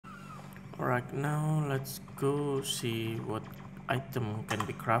Right now, let's go see what item can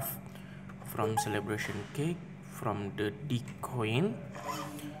be crafted from celebration cake, from the D coin,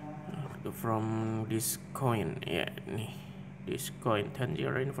 from this coin. Yeah, nih, this coin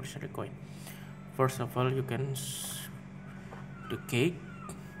 10-year anniversary coin. First of all, you can the cake,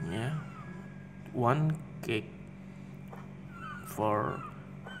 yeah, one cake for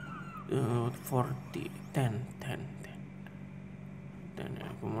 40 10 10 10 ya.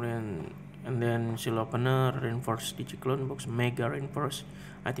 Kemudian and then seal opener, reinforced digiclone box, mega reinforced,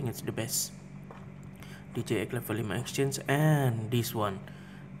 I think it's the best. DJ Egg level 5 exchange, and this one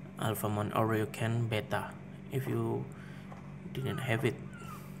Alphamon Oreo can beta if you didn't have it,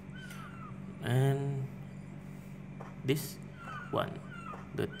 and this one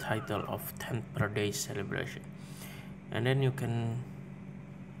the title of 10 per day celebration, and then you can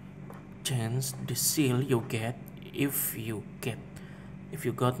change the seal you get. If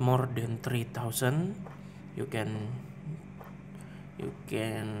you got more than 3000, you can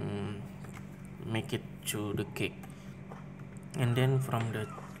make it to the cake. And then from the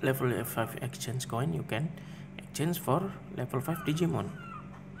level 5 exchange coin, you can exchange for level 5 Digimon.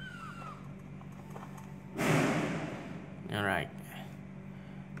 Alright,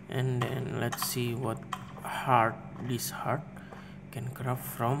 and then let's see what heart this heart can craft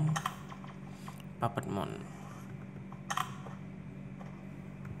from Puppetmon.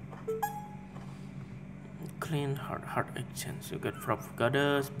 Clean heart exchange. You get Frog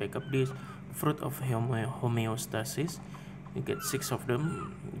Goddess, backup this, Fruit of Homeostasis. You get 6 of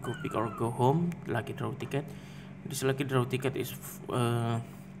them. Go big or go home. Lucky draw ticket. This lucky draw ticket is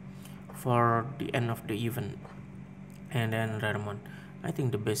for the end of the event. And then Raremon. I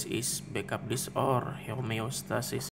think the best is backup this or Homeostasis.